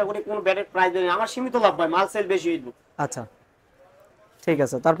আশা করি কোন ব্যাটের প্রাইস দেই না, আমার সীমিত লাভ ভাই, মাল সেল বেশি হইব। আচ্ছা, ঠিক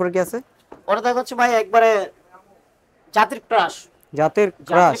আছে। তারপর কি আছে? ওটা দেখা হচ্ছে ভাই একবারে জাতির ক্রাশ, জাতের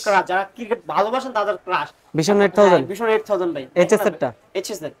ক্রাশ, যারা ক্রিকেট ভালোবাসেন তাদের ক্রাশ। Vision 8000? Vision 8000 ভাই, এইচএস এরটা?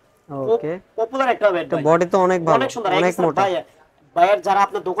 এইচএস এর ওকে, পপুলার একটা ব্যাট ভাই, বডি তো অনেক ভালো, অনেক সুন্দর, অনেক মোটা ভাই। ভাইয়ের যারা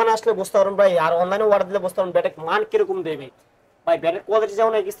আপনার দোকানে আসলে বুঝতে পারবেন ভাই, আর অনলাইনে অর্ডার দিলে বুঝতে পারবেন ব্যাটের মান কিরকম দেবে ভাই। ব্যাটের কোয়ালিটি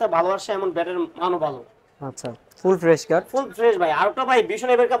যেমন এক্সট্রা ভালোবাসে, এমন ব্যাটের মানও ভালো। আচ্ছা, ফুল ফ্রেশ কাট, ফুল ফ্রেশ ভাই। আর ওটা ভাই Vision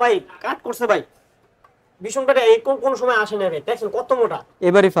এবারকা ভাই কাট করছে ভাই, Vision ব্যাটে এরকম কোন সময় আসে না ভাই, দেখেন কত মোটা,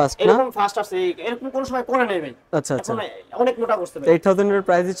 এবারই ফার্স্ট না? এরকম ফাস্ট আসছে, এরকম কোন সময় করে নেই ভাই। আচ্ছা আচ্ছা, অনেক মোটা করছে ভাই। 8000 এর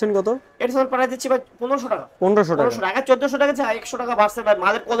প্রাইস দিচ্ছেন কত? এটা সব প্রাইস দিচ্ছি ভাই 1500 টাকা। 1500 টাকা? 1500 টাকা, 1400 টাকা আছে, 100 টাকা বাড়ছে ভাই,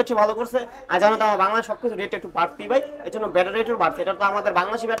 মালের কোয়ালিটি ভালো করছে। আর জানো তো বাংলাদেশ সবকিছু রেট একটু বাড়তি ভাই, এজন্য ব্যাটার রেটও বাড়ছে। এটা তো আমাদের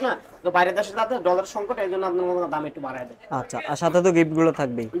বাংলাদেশি ব্যাট না, তো বাইরের দেশের সাথে ডলার সংকট, এজন্য আপনাদের দাম একটু বাড়ায় দেয়। আচ্ছা, আর সাথে তো গিফট গুলো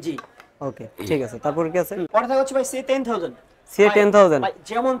থাকবেই। জি, ওকে, ঠিক আছে। তারপর কি আছে? পরে দেখা হচ্ছে ভাই C10000। C10000 ভাই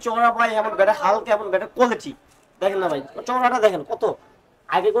যেমন চওড়া ভাই, এমন ব্যাটার হালকা, এমন ব্যাটার কোয়ালিটি, দেখেন না ভাই চওড়াটা দেখেন কত।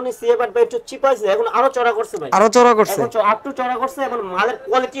 আগে কোন সিএ ব্যাট ভাই একটু চিপ আছে, এখন আরো চওড়া করছে ভাই, আরো চওড়া করছে, এখন আরো চওড়া করছে, এবং মালের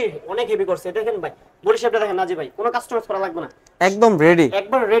কোয়ালিটি অনেক হেভি করছে। দেখেন ভাই বডি শেপটা দেখেন নাজি ভাই, কোনো কাস্টমাইজ করা লাগবে না, একদম রেডি,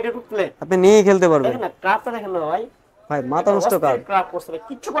 একবার রেডি টু প্লে, আপনি নিয়ে খেলতে পারবেন। দেখেন না ক্রাফটটা দেখেন না ভাই, ভাই মাথা নষ্ট কাট, ক্রাফট করছে ভাই,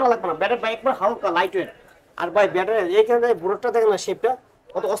 কিচ্ছু করা লাগবে না। ব্যাটের ভাই একবার হালকা লাইট ওয়েট। আর ভাই ব্যাটের এইখানে বুড়োটা দেখেন না শেপটা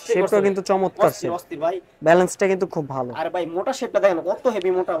কত অস্থির করছে, শেপটা কিন্তু চমৎকার, শেপ অস্থির ভাই, ব্যালেন্সটা কিন্তু খুব ভালো। আর ভাই মোটা শেপটা দেখেন কত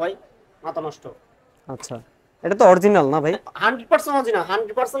হেভি মোটা ভাই, মাথা নষ্ট। আচ্ছা, এটা তো অরিজিনাল না ভাই? 100% অরিজিনাল,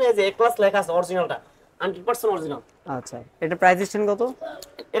 100% এই যে এ ক্লাস লেখা আছে অরিজিনালটা, 100% অরিজিনাল। আচ্ছা, এটা প্রাইস দিচ্ছেন কত?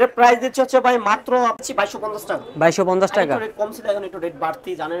 এটা প্রাইস দিচ্ছে হচ্ছে ভাই মাত্র 2250 টাকা। 2250 টাকা? রেট কমছে, এখন একটু রেট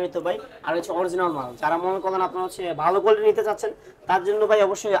বাড়তি, জানেনই তো ভাই। আর হচ্ছে অরিজিনাল মাল, যারা মনে করেন আপনারা হচ্ছে ভালো কোয়ালিটি নিতে চাচ্ছেন, তার জন্য ভাই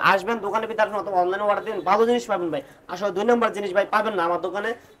অবশ্যই আসবেন দোকানে, ভিতরে আসবেন অথবা অনলাইনে অর্ডার দিন, ভালো জিনিস পাবেন ভাই। আসলে 2 নম্বর জিনিস ভাই পাবেন না আমার দোকানে।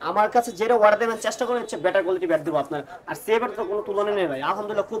 আমার কাছে যেটা অর্ডার দেবেন চেষ্টা করেন হচ্ছে বেটার কোয়ালিটি ব্যাট দেবো আপনার। আর সে ব্যাট তো কোনো তুলনা নেই ভাই,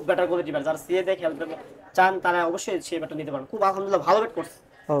 আলহামদুলিল্লাহ খুব বেটার কোয়ালিটি ব্যাট। যারা সে দিয়ে খেলতে চান তারা অবশ্যই সে ব্যাটটা নিতে পারেন, খুব আলহামদুলিল্লাহ ভালো ব্যাট করছে।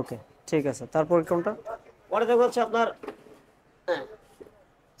 ওকে, ঠিক আছে। তারপর কোনটা? পরে দেখো হচ্ছে আপনার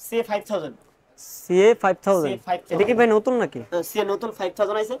CA5000। CA5000 এটা কি ভাই নতুন নাকি? সিএ নতুন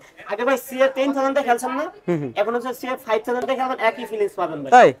 5000 আইছে। আগে ভাই সিএ 10000 তে খেলছেন না, এখন হচ্ছে সিএ 5000 তে খেলবেন, একই ফিলিংস পাবেন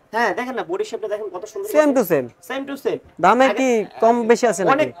ভাই। তাই? হ্যাঁ দেখেন না বডি শেপটা দেখেন কত সুন্দর, same to same, same to same. দামে কি কম বেশি আছে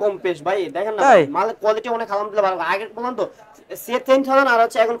নাকি? অনেক কম পেশ ভাই, দেখেন না মালের কোয়ালিটি অনেক আলহামদুলিল্লাহ ভালো। আগে বললাম তো সিএ 10000 আর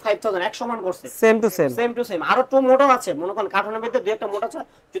হচ্ছে এখন 5000 এক সমান করছে, same to same, same to same. আরো তো মোটা আছে, মনে করেন কার্টুনের ভিতরে দুই একটা মোটা আছে,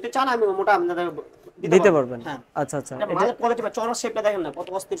 যদি চান আমি মোটা আপনাদের দিতে পারবেন। হ্যাঁ আচ্ছা আচ্ছা, এটা মালের কোয়ালিটি বা চওড়া শেপটা দেখেন না কত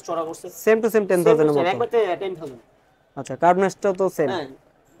অস্থির চওড়া করছে, সেম টু সেম 10000 এর মতো, একবারে 10000। আচ্ছা, কার্বনেসটাও তো সেম? হ্যাঁ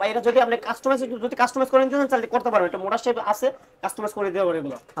ভাই, এটা যদি আপনি কাস্টমাইজ করে নিতে চান তাহলে করতে পারবেন, এটা মোটা শেপ আছে, কাস্টমাইজ করে দিতে পারবেন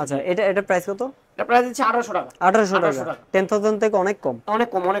এগুলো। আচ্ছা, এটা প্রাইস কত? এটা প্রাইস দিচ্ছে 1800 টাকা। 1800 টাকা? 10000 থেকে অনেক কম, অনেক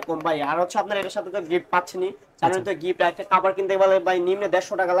কম, অনেক কম ভাই। আর হচ্ছে আপনার এর সাথে তো গিফট পাচ্ছেনই, জানেন তো গিফট একটা কভার কিনতে গেলে ভাই নিম্নে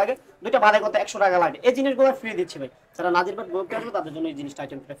 150 টাকা লাগে, দুইটা বাদে কত 100 টাকা লাগে। এই জিনিসগুলো ফ্রি দিচ্ছি ভাই, যারা নাজির ভাই বলতে আসবে তাদের জন্য এই জিনিসটা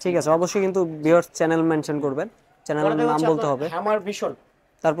আইটেম ফ্রি। ঠিক আছে, অবশ্যই কিন্তু ভিউয়ার্স চ্যানেল মেনশন করবেন, চ্যানেলের নাম বলতে হবে। হ্যামার ভিশন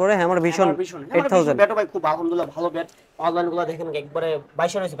তারপরে হ্যামার ভীষণ 8000 ব্যাট ভাই খুব আলহামদুলিল্লাহ ভালো ব্যাট। পাওয়ার লাইনগুলো দেখেন একবারে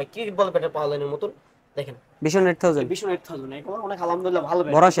 22 রয়েছে ভাই, ক্রিকেট বল ব্যাটের পাওয়ার লাইনের মতন দেখেন। ভীষণ 8000 একবার অনেক আলহামদুলিল্লাহ ভালো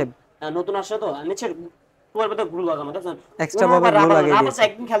ব্যাট। ভরা শেপ নতুন আসছে তো নিচের পুরো ব্যাটে গ্লু লাগানো দেখেন, এক্সট্রা ভাবে গ্লু লাগিয়ে দিয়েছে।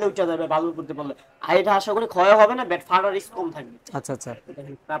 একদিন খেলে উঠে যাবে ভালো করতে পারলে, আর এটা আশা করি ক্ষয় হবে না, ব্যাট ফাটার রিস্ক কম থাকবে। আচ্ছা আচ্ছা,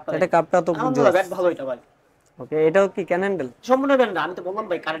 এটা কাপটা তো আলহামদুলিল্লাহ ব্যাট ভালো এটা ভাই। ওকে, এটাও কি ক্যান হ্যান্ডেল? সম্পূর্ণ ব্যান্ড, আমি তো বললাম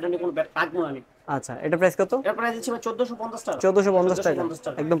ভাই কারেন্ট নিয়ে কোনো ব্যাট রাখবো না আমি। আচ্ছা, এটা প্রাইস কত? এর প্রাইস হচ্ছে 1450 টাকা। 1450 টাকা,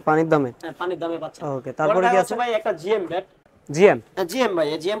 একদম পানির দামে। হ্যাঁ পানির দামে পাচ্ছেন। ওকে, তারপরে কি আছে ভাই? একটা জিএম ব্যাট। জিএম জিএম ভাই,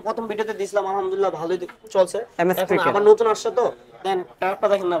 জিএম প্রথম ভিডিওতে দিছিলাম, আলহামদুলিল্লাহ ভালোই চলছে। MS এখন ক্রিকেট আবার নতুন আসছে তো, দেন কার্ভটা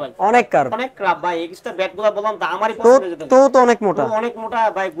দেখেন না ভাই, অনেক কার্ভ, অনেক কার্ভ ভাই। এক্সট্রা ব্যাটগুলো বললাম তো আমারই পছন্দ হয়েছে। তো অনেক মোটা, অনেক মোটা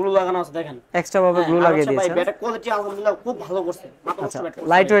ভাই, গ্লু লাগানো আছে দেখেন, এক্সট্রা ভাবে গ্লু লাগিয়ে ভাই দিয়েছে। ব্যাটের কোয়ালিটি আলহামদুলিল্লাহ খুব ভালো করছে। আচ্ছা,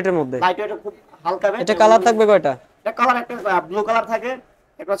 লাইট ওয়েটের মধ্যে, লাইট ওয়েট খুব হালকা ব্যাট। এটা কালার থাকবে কয়টা? এটা কালার একটা ব্লু কালার থাকে,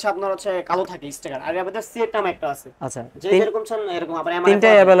 একটা হচ্ছে আপনার হচ্ছে কালো থাকে স্টিকার, আর আমাদের সেট নাম একটা আছে। আচ্ছা, যে এরকম চান এরকম আবার আমার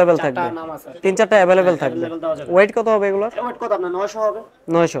তিনটাই अवेलेबल থাকবে, নাম আছে, তিন চারটা अवेलेबल থাকবে। ওয়েট কত হবে এগুলো? ওয়েট কত আপনার? 900 হবে।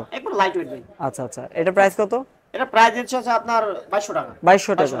 900, একদম লাইট ওয়েট ভাই। আচ্ছা আচ্ছা, এটা প্রাইস কত? এটা প্রাইস হচ্ছে আপনার 2200 টাকা।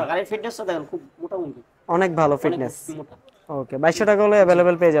 2200 টাকা, আর এই ফিটনেসটা দেখেন খুব মোটা মুটি, অনেক ভালো ফিটনেস। মোটা। ওকে, 2200 টাকা হলে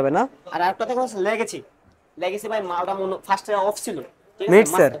अवेलेबल পেয়ে যাবে না? আর একটা দেখো লেগেছি, লেগেছি ভাই মালটা ফার্স্টে অফ ছিল, ঠিক আছে?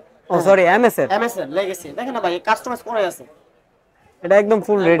 মিডসের, ও সরি এমএস এর, এমএস এর লেগেছি দেখেন না ভাই, কাস্টমাইজ করে আছে, এটা একদম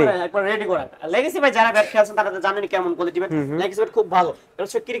ফুল রেডি, একবার রেডি করা। লেগেছি ভাই যারা ব্যাট খেলছেন তারা তো জানেন কেমন কোয়ালিটি ব্যাট। লেগেছি ব্যাট খুব ভালো, এটা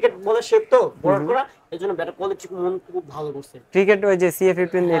হচ্ছে ক্রিকেট বলে শেপ তো বড় করা, এজন্য ব্যাটের কোয়ালিটি খুব ভালো করছে। ক্রিকেট ওই যে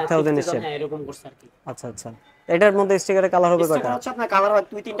CF15 8000 এর শেপ। হ্যাঁ এরকম করছে আর কি। আচ্ছা আচ্ছা, এটার মধ্যে স্টিকারের কালার হবে কয়টা? হচ্ছে আপনার কালার হয়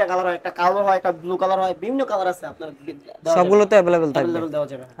দুই তিনটা কালার হয়, একটা কালো হয়, একটা ব্লু কালার হয়, বিভিন্ন কালার আছে আপনার সবগুলোতে अवेलेबल থাকবে, দেওয়া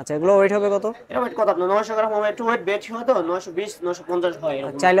যাবে। আচ্ছা, এগুলো ওয়েট হবে কত? এটা ওয়েট কত আপনার? 900 গ্রাম হবে, একটু ওয়েট বেশি হয় তো 920 950 হয়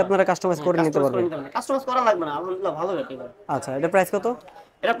এরকম। চাইলে আপনারা কাস্টমাইজ করে নিতে পারবেন। কাস্টমাইজ করা লাগবে না, আলহামদুলিল্লাহ ভালো ব্যাট এটা। আচ্ছা, এটা প্রাইস কত?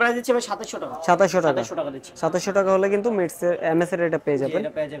 এটা প্রাইস দিচ্ছে ভাই 2700 টাকা। 2700 টাকা, 2700 টাকা দিচ্ছি। 2700 টাকা হলে কিন্তু মিডসের এমএস এর এটা পেয়ে যাবেন।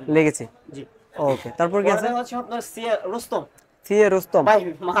 এটা পেয়ে যাবেন, লেগেছে জি। ওকে, তারপর কি আছে? এটা হচ্ছে আপনার সিএ রুস্তম। সিএ রুস্তম ভাই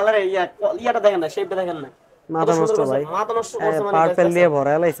মালারে ইয়াটা দেখেন না, শেপটা দেখেন না, মাথা নষ্ট ভাই, মাথা নষ্ট করছে মানে পার্পল দিয়ে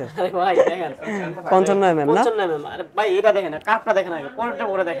ভরা লাইছে। আরে ভাই দেখেন 55 এমএম না? 55 এমএম। আরে ভাই এটা দেখেন না, কাপটা দেখেন আগে, পরেরটা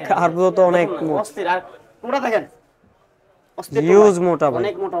পরে দেখেন, কার্ভ তো অনেক অস্থির। আর পুরো দেখেন অস্থির, হিউজ মোটা ভাই,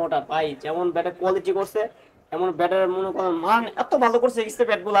 অনেক মোটা মোটা ভাই। যেমন ব্যাটের কোয়ালিটি করছে, এমন ব্যাটের মনে করেন মান এত ভালো করছে এক্সট্রা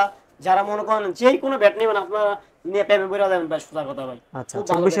ব্যাটগুলা, যারা মনে করেন যেই কোনো ব্যাট নেবেন আপনারা নিয়ে প্রেমে পড়ে যাবেন ভাই, সোজা কথা ভাই। আচ্ছা,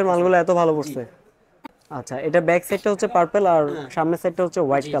 24 এর মালগুলো এত ভালো করছে। আচ্ছা, এটা ব্যাক সাইডটা হচ্ছে পার্পল আর সামনের সাইডটা হচ্ছে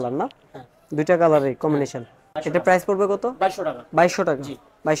হোয়াইট কালার না? দুইটা কালারের কম্বিনেশন। এটা প্রাইস পড়বে কত? 2200 টাকা। 2200 টাকা,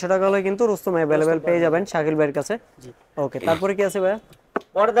 2200 টাকা হলে কিন্তু রুস্তম अवेलेबल পেয়ে যাবেন শাকিল ভাইয়ের কাছে। ওকে, তারপরে কি আছে ভাই?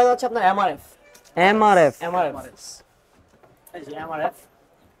 পরে দেখা যাচ্ছে আপনার এমআরএফ। এমআরএফ এই যে এমআরএফ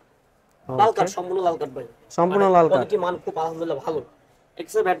লাল কার্ড, সম্পূর্ণ লাল কার্ড ভাই, সম্পূর্ণ লাল কার্ড। কোয়ালিটি মান খুব আলহামদুলিল্লাহ ভালো।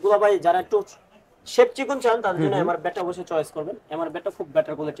 এক্সেল ব্যাটগুলো ভাই যারা একটু শেপ চিকন চান তাদের জন্য এমআর ব্যাটটা অবশ্যই চয়েস করবেন। এমআর ব্যাটটা খুব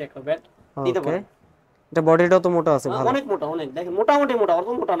বেটার কোয়ালিটি একটা ব্যাট দিতে পারেন। এটা বডিটাও তো মোটা আছে ভালো, অনেক মোটা, অনেক দেখেন মোটামুটি মোটা, অত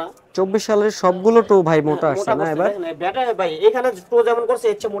মোটা না। 24 সালের সবগুলো তো ভাই মোটা আসছে না এবার? ব্যাটা ভাই এখানে তো যেমন করছে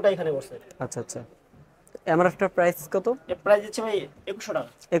ইচ্ছে মোটা এখানে করছে। আচ্ছা আচ্ছা, এমআরএফটার প্রাইস কত? এর প্রাইস দিচ্ছে ভাই 2100 টাকা।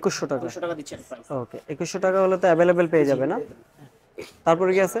 2100 টাকা, 2100 টাকা দিচ্ছে এর প্রাইস। ওকে, 2100 টাকা হলে তো अवेलेबल পেয়ে যাবে না?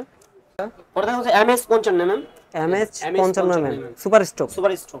 তারপরে কি আছে? পরে দেখা হচ্ছে MS 55 MM, MS 55 MM super stock,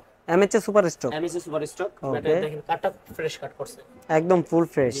 super stock, MS এর super stock, MS super stock. ব্যাটা দেখেন কাটটা ফ্রেশ কাট করছে, একদম ফুল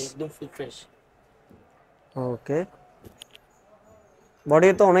ফ্রেশ, একদম ফুল ফ্রেশ। ওকে, বডি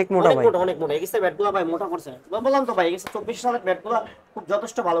তো অনেক মোটা ভাই, অনেক মোটা এক্সট্রা ব্যাটগুলো ভাই মোটা করছে। বললাম তো ভাই এক্সট্রা 24 সালের ব্যাটগুলো খুব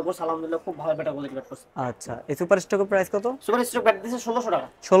যথেষ্ট ভালো করছে, আলহামদুলিল্লাহ খুব ভালো ব্যাটা কোয়ালিটি ব্যাট করছে। আচ্ছা, এই সুপার স্টকের প্রাইস কত? সুপার স্টক ব্যাট দিছে 1600 টাকা।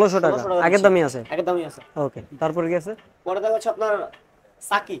 1600 টাকা, আগের দামই আছে, আগের দামই আছে। ওকে, তারপর কি আছে? পরে দেখা হচ্ছে আপনার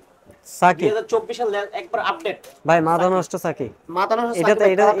সাকি, সাকি 2024 সালে একবার আপডেট ভাই, মাথা নষ্ট সাকি। মাথা নষ্ট এটা তো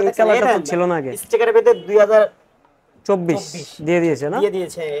এটা এই কালারটা তো ছিল না আগে, স্টিকারের ভিতরে 2024 দিয়ে দিয়েছে না? দিয়ে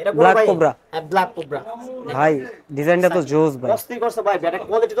দিয়েছে। এটা ব্ল্যাক কোবরা, হ্যাঁ ব্ল্যাক কোবরা ভাই ডিজাইনটা তো জোস ভাই, অস্থির করছে ভাই। ব্যাটার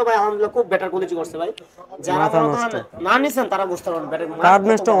কোয়ালিটি তো ভাই আলহামদুলিল্লাহ খুব বেটার কোয়ালিটি করছে ভাই। যারা না নিছেন তারা বুঝতে পারবেন ব্যাটার কার্ভ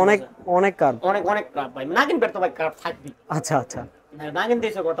নষ্ট, অনেক অনেক কার্ভ, অনেক কার্ভ ভাই। নাগিন ব্যাট তো ভাই কার্ভ থাকবে। আচ্ছা আচ্ছা, নাগিন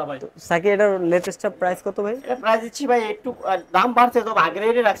দিয়েছে কথা ভাই। সাকি এটার লেটেস্ট প্রাইস কত ভাই? এটা প্রাইস দিচ্ছি ভাই একটু দাম বাড়ছে, তো আগের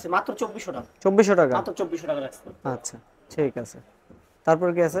রেটে রাখছে মাত্র 2400 টাকা। 2400 টাকা, মাত্র 2400 টাকা রাখছে। আচ্ছা ঠিক আছে, তারপর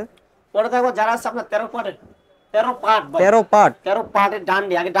কি আছে? পরে দেখো যারা আছে আপনার 13 পার্টের 13 পার্ট ভাই, 13 পার্ট, 13 পার্টের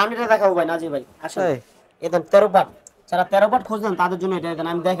ডান্ডি। আগে ডান্ডিটা দেখাবো ভাই নাজির ভাই, আসলে একদম 13 পার্ট। যারা 13 পার্ট খুঁজলেন তাদের জন্য এটা দেন,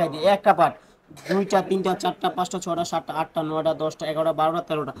 আমি দেখাই দিই। একটা পার্ট, দুইটা, তিনটা, চারটা, পাঁচটা, ছয়টা, সাতটা, আটটা, নয়টা, 10টা, 11টা, 12টা,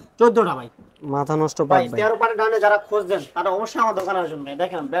 13টা, 14টা ভাই। মাথা নষ্ট ভাই পার্ট ভাই, 13 পার্টের ডান্ডি যারা খুঁজলেন তারা অবশ্যই আমার দোকানে আসবেন ভাই।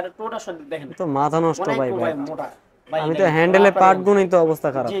 দেখেন ব্যাটার টোটা সত্যি দেখেন তো মাথা নষ্ট ভাই, ভাই মোটা ভাই। আমি তো হ্যান্ডেলে পার্ট গুনই তো অবস্থা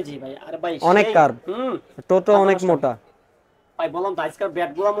খারাপ। জি জি ভাই, আরে ভাই অনেক কার্ভ, টোটো অনেক মোটা ভাই। বললাম তো আজকাল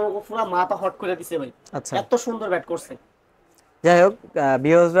ব্যাটগুলো মনে পুরো মাথা হট করে দিছে ভাই, আচ্ছা, এত সুন্দর ব্যাট করছে। যাই হোক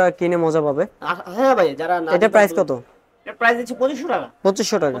ভিউয়ার্সরা কিনে মজা পাবে। হ্যাঁ ভাই, যারা এটা প্রাইস কত? এর প্রাইস দিচ্ছি 2500 টাকা।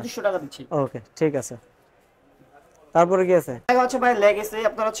 2500 টাকা? 2500 টাকা দিচ্ছি। ওকে, ঠিক আছে। তারপরে কি আছে? এটা হচ্ছে ভাই লেগেছে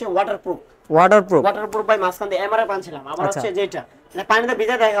আপনার হচ্ছে ওয়াটারপ্রুফ। ওয়াটারপ্রুফ ভাই মাঝখান দিয়ে এমআরআই পানছিলাম। আবার হচ্ছে যেটা মানে পানিতে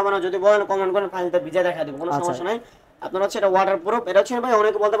ভিজা দেখাবো না, যদি বলেন কমেন্ট করেন পানিতে ভিজা দেখা দেব, কোনো সমস্যা নাই। আপনার হচ্ছে এটা ওয়াটারপ্রুফ। এটা হচ্ছে ভাই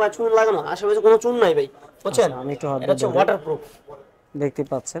অনেকে বলতে পারে চুন লাগানো, আসলে কোনো চুন নাই ভাই, বুঝছেন? আমি একটু হাত এটা হচ্ছে ওয়াটারপ্রুফ, দেখতে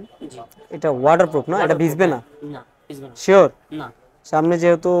পাচ্ছেন। এটা ওয়াটারপ্রুফ না? এটা ভিজবে না? না ভিজবে না। শিওর? না। সামনে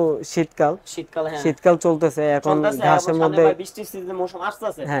যেহেতু শীতকাল, হ্যাঁ শীতকাল চলতেছে, এখন ঘাসের মধ্যে বৃষ্টির সিজন মৌসুম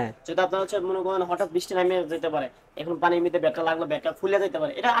আসতেছে, যদি আপনার হচ্ছে মনে করেন হঠাৎ বৃষ্টি নামে যেতে পারে, এখন পানির মধ্যে ব্যাটটা লাগলো, ব্যাটটা ফুলে যেতে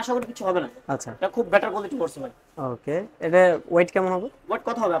পারে, এটা আশা করি কিছু হবে না। আচ্ছা, এটা খুব বেটার কোয়ালিটি করছে ভাই। ওকে, এটা ওয়েট কেমন হবে? ওয়েট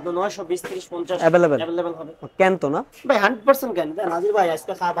কত হবে আপনার? 920 30 50 अवेलेबल হবে। কেন তো না ভাই 100% কেন? নাজির ভাই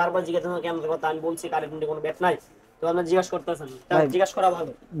আজকে বারবার জিজ্ঞাসা কেন কথা, আমি বলছি কারেন্টে কোনো ব্যাট নাই, তো আপনি জিজ্ঞাসা করতেছেন, তাই জিজ্ঞাসা করা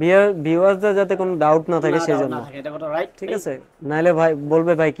ভালো, ভিউয়ার্সদের যাতে কোনো ডাউট না থাকে সেজন্য। এটা কথা রাইট, ঠিক আছে, নাইলে ভাই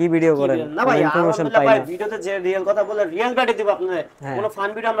বলবে ভাই কি ভিডিও করেন, না ভাই ইনফরমেশন পাই ভাই না। ভিডিওতে যে রিয়েল কথা বলে রিয়েল ব্যাটই দিব আপনাদের, কোনো ফান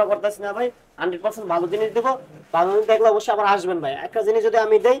ভিডিও আমরা করতেছি না ভাই। 100% ভালো জিনিস দেব, ভালো জিনিস দেখলে অবশ্যই আবার আসবেন ভাই। একটা জিনিস যদি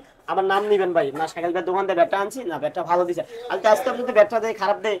আমি দেই আমার নাম নিবেন ভাই, না শাকিল ভাই দোকান থেকে ব্যাটটা আনছি, না ব্যাটটা ভালো দিছে, আজকে আপনি যদি ব্যাটটা দেই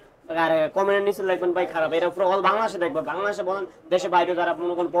খারাপ দেই আর কমেন্টের নিচে লিখবেন ভাই খারাপ, এটা পুরো অল বাংলাদেশে দেখবে, বাংলাদেশে বলেন দেশে বাইরে যারা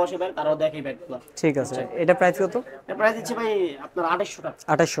মনে কোন পয়সা পায় তারাও দেখে ব্যাটগুলো। ঠিক আছে, এটা প্রাইস কত? এটা প্রাইস দিচ্ছি ভাই আপনার 2800 টাকা।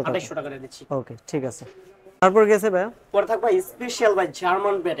 2800 টাকা দিচ্ছি। ওকে, ঠিক আছে। তারপর গেছে ভাই পরে থাকবে স্পেশাল ভাই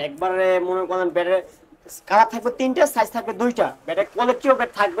জার্মান ব্যাট, একবারে মনে করেন ব্যাটের কালার থাকবে তিনটা, সাইজ থাকবে দুইটা, ব্যাটের কোয়ালিটিও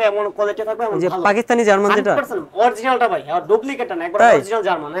ব্যাট থাকবে, এমন কোয়ালিটি থাকবে এমন ভালো, পাকিস্তানি জার্মান যেটা 100% অরিজিনালটা ভাই, আর ডুপ্লিকেটটা না, একবার অরিজিনাল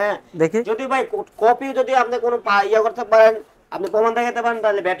জার্মান। হ্যাঁ দেখি, যদি ভাই কপি যদি আপনি কোনো ইয়া করতে পারেন, আপনি প্রমাণ দেখাতে পারেন,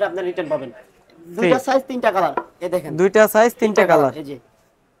 তাহলে ব্যাট আপনি রিটার্ন পাবেন। দুইটা সাইজ তিনটা কালার, এই দেখেন দুইটা সাইজ তিনটা কালার,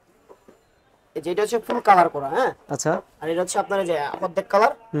 এই যে এটা হচ্ছে ফুল কালার করা। হ্যাঁ আচ্ছা, আর এটা হচ্ছে আপনার যে অর্ধেক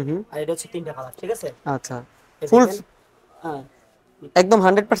কালার, আর এটা হচ্ছে তিনটা কালার, ঠিক আছে? আচ্ছা, ফুল হ্যাঁ একদম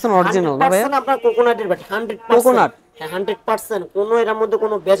 100% অরিজিনাল না ভাই? 100% আপনার কোকোনাটের ব্যাট, 100% কোকোনাট, হ্যাঁ 100%, কোনো এর মধ্যে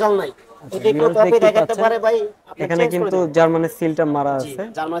কোনো ভেজাল নাই। যদি কেউ কপি দেখাতে পারে ভাই, এখানে কিন্তু জার্মানের সিলটা মারা আছে,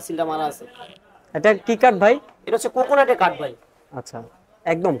 জার্মান সিলটা মারা আছে। এটা কি কাঠ ভাই? এটা হচ্ছে কোকোনাটের কাঠ ভাই। আচ্ছা,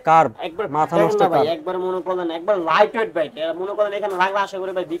 একদম কার্ভ, একবার মাথা নষ্ট ভাই, একবার মনে করেন একবার লাইট ওয়েট ভাই, মনে করেন এখানে লাগলে আশা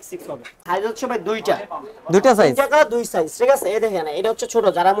করি ভাই বিগ 6 হবে। সাইজ হচ্ছে ভাই দুইটা সাইজ, দুই সাইজ, ঠিক আছে? এই দেখেন এটা হচ্ছে ছোট,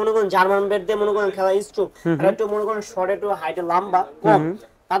 যারা মনে করেন জার্মান ব্যাট দিয়ে মনে করেন খেলা স্ট্রোক, আর একটু মনে করেন শর্ট, একটু হাইটে লম্বা কম,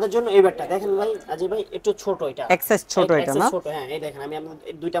 তাদের জন্য এই ব্যাটটা দেখেন ভাই আজি ভাই একটু ছোট, এটা এক সাইজ ছোট, এটা না ছোট। হ্যাঁ এই দেখেন আমি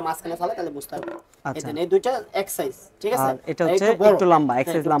আপনাদের দুইটা মাঝখানে ফেলে তাহলে বুঝতে পারবেন। এই দেখেন এই দুইটা এক সাইজ, ঠিক আছে? এটা হচ্ছে একটু লম্বা, এক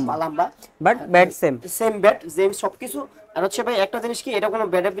সাইজ লম্বা, but bat same bat same সবকিছু। আর হচ্ছে ভাই একটা জিনিস কি, এটা কোনো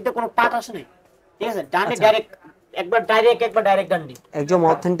ব্যাটের ভিতরে কোনো পার্ট আসে নাই, ঠিক আছে? ডান্ডি ডাইরেক্ট, একবার ডাইরেক্ট ডান্ডি, একদম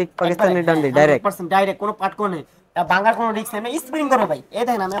অথেন্টিক পাকিস্তানি ডান্ডি, ডাইরেক্ট 100% ডাইরেক্ট, কোনো পার্ট কোনো নেই, ভাঙার কোনো রিস্ক নেই। স্প্রিং করে ভাই, এই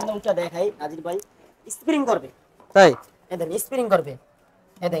দেখেন আমি আপনাদের উল্টা দেখাই, নাজির ভাই স্প্রিং করবে, তাই এই দেখেন স্প্রিং করবে,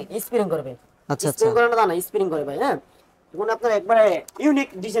 এই দেখেন স্প্রিং করবে। আচ্ছা, স্প্রিং করে না, স্প্রিং করে ভাই। হ্যাঁ এখন আপনার একবারে ইউনিক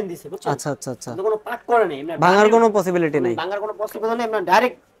ডিজাইন দিছে, বুঝছেন? আচ্ছা, কোনো পার্ট করে নেই, ভাঙার কোনো পসিবিলিটি নাই, আপনার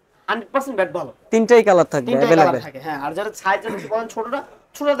ডাইরেক্ট 100% ব্যাট ভালো, তিনটাই কালার থাকবে अवेलेबल থাকে। হ্যাঁ আর যারা সাইজ যদি বলেন ছোটটা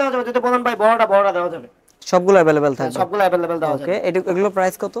দেওয়া যাবে, যদি বলেন ভাই বড়টা দেওয়া যাবে, সবগুলো अवेलेबल থাকবে, সবগুলো अवेलेबल দেওয়া যাবে। ওকে, এগুলো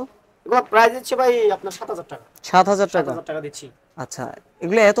প্রাইস কত? এগুলো প্রাইস দিচ্ছে ভাই আপনার 7000 টাকা। 7000 টাকা দিচ্ছি। আচ্ছা,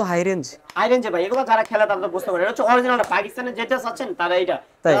 এগুলো এত হাই রেঞ্জ ভাই, এগুলো যারা খেলে তারা তো বুঝতে পারে, এটা হচ্ছে অরিজিনালটা, পাকিস্তানের যেটা চাচ্ছেন তারা এটা,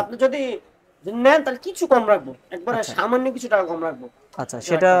 আপনি যদি নেন তাহলে কিছু কম রাখবো, একবারে সামান্য কিছু টাকা কম রাখবো। আচ্ছা,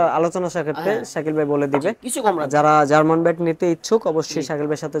 সেটা আলোচনা সাপেক্ষে শাকিল ভাই বলে দিবে, কিছু কম রাখবো। যারা জার্মান ব্যাট নিতে ইচ্ছুক অবশ্যই শাকিল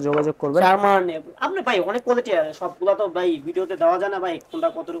ভাইয়ের সাথে যোগাযোগ করবেন। জার্মান আপনি ভাই অনেক কোয়ালিটি আছে, সবগুলা তো ভাই ভিডিওতে দেওয়া যায় না ভাই, কোনটা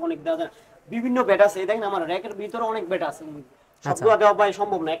কতটুকু অনেক দেওয়া যায়, বিভিন্ন ব্যাট আছে। এই দেখেন আমার র‍্যাকের ভিতরে অনেক ব্যাট আছে, সবগুলো দেওয়া ভাই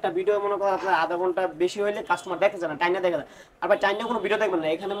সম্ভব না। একটা ভিডিও মনে করেন আপনার আধা ঘন্টা বেশি হইলে কাস্টমার দেখে যায় না, টাইনা দেখে যায়। আবার টাইনা কোনো ভিডিও দেখবেন না,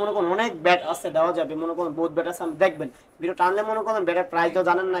 এখানে মনে করেন অনেক ব্যাট আছে দেওয়া যাবে, মনে করেন বহুত ব্যাট আছে, আপনি দেখবেন ভিডিও টানলে মনে করেন ব্যাটের প্রাইস তো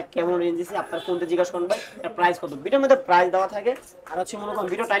জানেন না কেমন রেঞ্জ আছে, আপনার ফোনতে জিজ্ঞাসা করবেন ভাই এর প্রাইস কত, ভিডিওর মধ্যে প্রাইস দেওয়া থাকে। আর হচ্ছে মনে করেন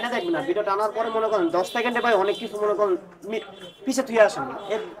ভিডিও টাইনা দেখবেন না, ভিডিও টানার পরে মনে করেন 10 সেকেন্ডে ভাই অনেক কিছু মনে করেন পিছে তুই আসেন না,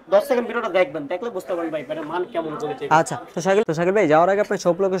 এই 10 সেকেন্ড ভিডিওটা দেখবেন, দেখলে বুঝতে পারবেন ভাই ব্যাটের মান কেমন করেছে। আচ্ছা, তো শাকিল ভাই যাওয়ার আগে আপনি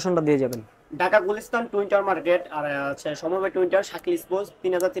সব লোকেশনটা দিয়ে যাবেন। Dhaka Gulistan twin tower market, আর হচ্ছে সমবায় টুইন টাওয়ার, শাকিল স্পোর্টস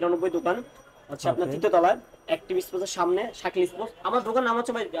 3093 দোকান হচ্ছে আপনার তৃতীয় তলায় অ্যাক্টিভ স্পোর্টসের সামনে শাকিল স্পোর্টস। আমার দোকান নাম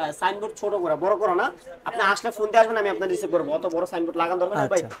হচ্ছে ভাই সাইনবোর্ড ছোট করা, বড় করা না, আপনি আসলে ফোন দিয়ে আসবেন, আমি আপনার রিসিভ করবো, অত বড় সাইনবোর্ড লাগানো দরকার নেই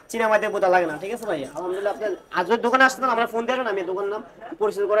ভাই, চিনা মাইতে বোঝা লাগে না, ঠিক আছে ভাই? আলহামদুলিল্লাহ আপনি আজ দোকানে আসতেন, আমরা ফোন দিয়ে আসবেন, আমি দোকান নাম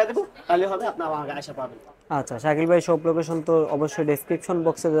পরিচিত করে দেবো, তাহলে হবে আপনি আমাকে আসা পাবেন। আচ্ছা, শাকিল ভাই সব লোকেশন তো অবশ্যই ডেসক্রিপশন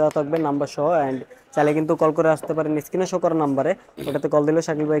বক্সে দেওয়া থাকবে নাম্বার সহ, এন্ড চাইলে কিন্তু কল করে আসতে পারেন স্ক্রিনে শো করা নাম্বারে, ওটাতে কল দিলে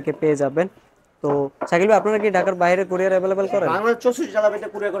শাকিল ভাইকে পেয়ে যাবেন। তো শাকিল ভাই আপনারা কি ঢাকার বাইরে কুরিয়ার अवेलेबल করেন? বাংলাদেশ 64 জেলা ভিতরে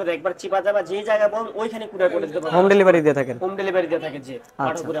কুরিয়ার করে দেয়, একবার চিপা যাবে যে জায়গা বল ওইখানে কুরিয়ার করে দিতে পারবে। হোম ডেলিভারি দিয়ে থাকেন? হোম ডেলিভারি দিয়ে থাকে যে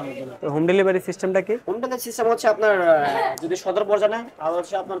আচ্ছা। কুরিয়ার মধ্যে। তো হোম ডেলিভারি সিস্টেমটা কি? হোম ডেলিভারি সিস্টেম হচ্ছে আপনার যদি সদর পর্যায়ে নেন তাহলে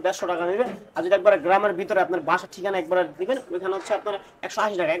হচ্ছে আপনার 150 টাকা নেবে, আর যদি একবার গ্রামের ভিতরে আপনার বাসার ঠিকানা একবার দিবেন ওইখানে হচ্ছে আপনার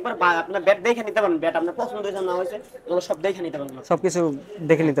 180 টাকা। একবার আপনার ব্যাট দেখে নিতে পারবেন, ব্যাট আপনার পছন্দ হয়েছে না হয়েছে ওগুলো সব দেখে নিতে পারবেন, সবকিছু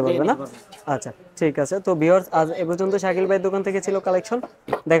দেখে নিতে পারবে না? আচ্ছা ঠিক আছে। তো ভিউয়ার্স আজ এ পর্যন্ত শাকিল ভাইয়ের দোকান থেকে ছিল কালেকশন।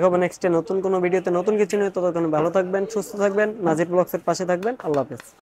 দেখা হবে নেক্সটে নতুন কোনো ভিডিওতে নতুন কিছু নিয়ে। ততক্ষণ ভালো থাকবেন, সুস্থ থাকবেন, নাজির ব্লগসের পাশে থাকবেন। আল্লাহ হাফেজ।